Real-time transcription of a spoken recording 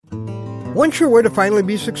One sure way to finally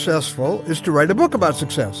be successful is to write a book about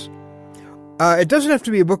success. It doesn't have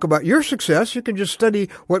to be a book about your success. You can just study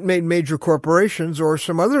what made major corporations or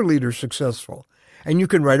some other leaders successful. And you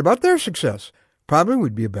can write about their success. Probably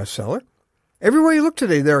would be a bestseller. Everywhere you look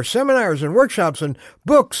today, there are seminars and workshops and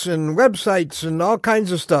books and websites and all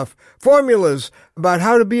kinds of stuff, formulas about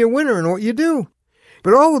how to be a winner and what you do.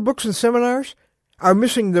 But all the books and seminars are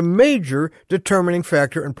missing the major determining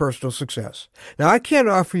factor in personal success. Now, I can't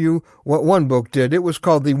offer you what one book did. It was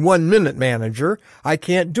called The 1 Minute Manager. I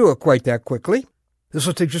can't do it quite that quickly. This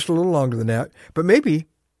will take just a little longer than that, but maybe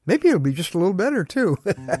it'll be just a little better, too.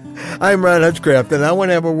 I'm Ron Hutchcraft, and I want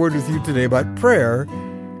to have a word with you today about prayer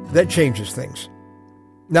that changes things.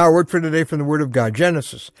 Now, our word for today from the Word of God,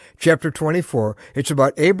 Genesis chapter 24. It's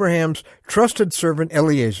about Abraham's trusted servant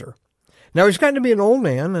Eliezer. Now, he's gotten to be an old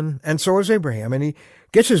man, and so is Abraham, and he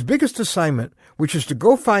gets his biggest assignment, which is to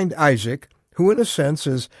go find Isaac, who in a sense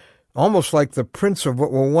is almost like the prince of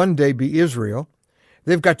what will one day be Israel.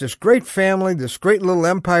 They've got this great family, this great little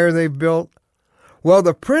empire they've built. Well,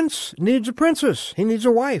 the prince needs a princess. He needs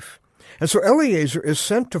a wife. And so Eliezer is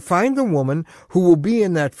sent to find the woman who will be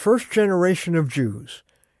in that first generation of Jews,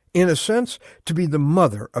 in a sense, to be the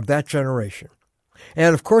mother of that generation.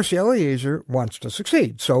 And of course, Eliezer wants to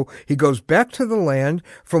succeed. So he goes back to the land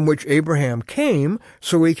from which Abraham came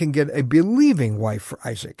so he can get a believing wife for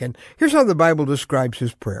Isaac. And here's how the Bible describes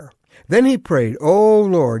his prayer. Then he prayed, "O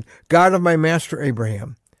Lord, God of my master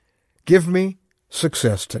Abraham, give me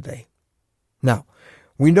success today." Now,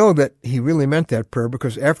 we know that he really meant that prayer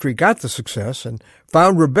because after he got the success and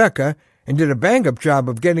found Rebekah and did a bang-up job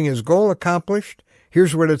of getting his goal accomplished,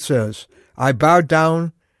 here's what it says: I bowed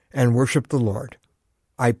down and worshiped the Lord.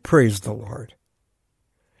 I praise the Lord.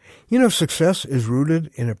 You know, success is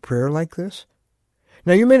rooted in a prayer like this.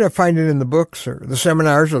 Now, you may not find it in the books or the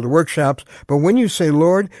seminars or the workshops, but when you say,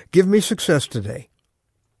 "Lord, give me success today,"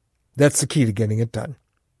 that's the key to getting it done.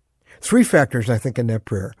 3 factors, I think, in that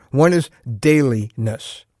prayer. One is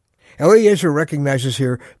dailiness. Eliezer recognizes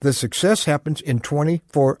here that success happens in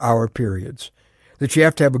 24-hour periods, that you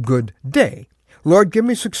have to have a good day. Lord, give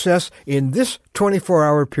me success in this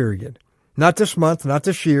 24-hour period. Not this month, not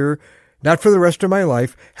this year, not for the rest of my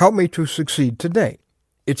life. Help me to succeed today.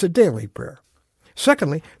 It's a daily prayer.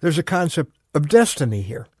 Secondly, there's a concept of destiny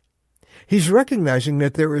here. He's recognizing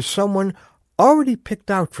that there is someone already picked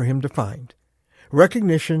out for him to find.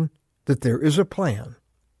 Recognition that there is a plan.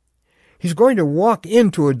 He's going to walk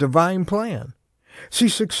into a divine plan. See,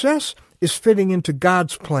 success is fitting into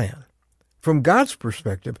God's plan. From God's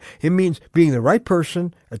perspective, it means being the right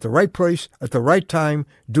person at the right place at the right time,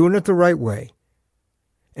 doing it the right way.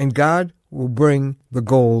 And God will bring the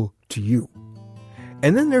goal to you.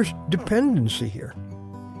 And then there's dependency here.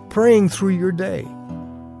 Praying through your day,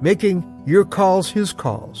 making your calls His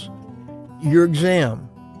calls, your exam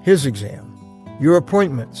His exam, your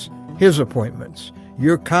appointments His appointments,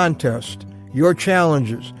 your contest, your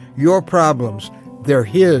challenges, your problems, they're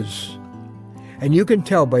His. And you can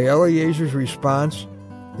tell by Eliezer's response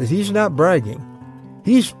that he's not bragging.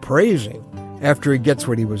 He's praising after he gets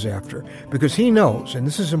what he was after, because he knows, and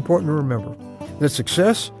this is important to remember, that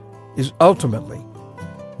success is ultimately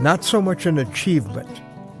not so much an achievement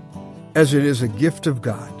as it is a gift of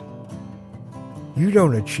God. You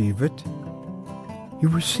don't achieve it. You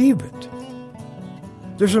receive it.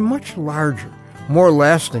 There's a much larger, more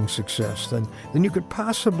lasting success than you could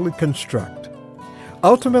possibly construct.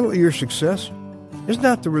 Ultimately, your success is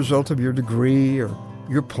not the result of your degree or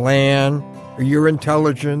your plan or your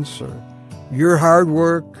intelligence or your hard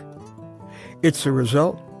work. It's the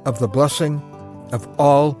result of the blessing of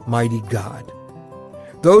Almighty God.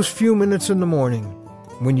 Those few minutes in the morning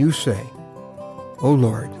when you say, "Oh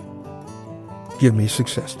Lord, give me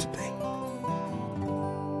success today."